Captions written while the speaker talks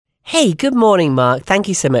Hey, good morning, Mark. Thank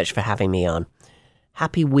you so much for having me on.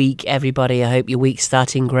 Happy week, everybody. I hope your week's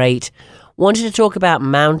starting great. Wanted to talk about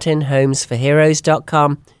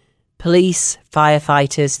mountainhomesforheroes.com, police,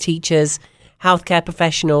 firefighters, teachers, healthcare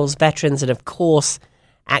professionals, veterans, and of course,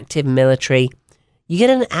 active military. You get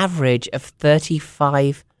an average of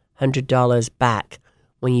 $3,500 back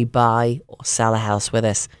when you buy or sell a house with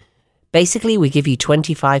us. Basically, we give you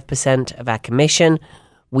 25% of our commission.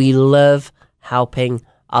 We love helping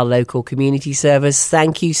our local community service.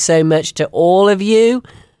 Thank you so much to all of you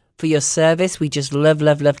for your service. We just love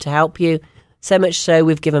to help you. So much so,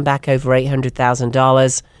 we've given back over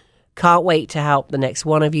 $800,000. Can't wait to help the next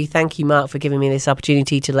one of you. Thank you, Mark, for giving me this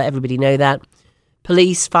opportunity to let everybody know that.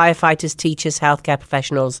 Police, firefighters, teachers, healthcare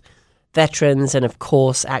professionals, veterans, and of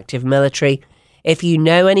course, active military. If you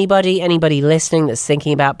know anybody listening that's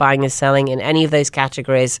thinking about buying or selling in any of those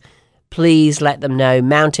categories, please let them know.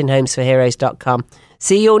 mountainhomesforheroes.com.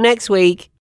 See you all next week.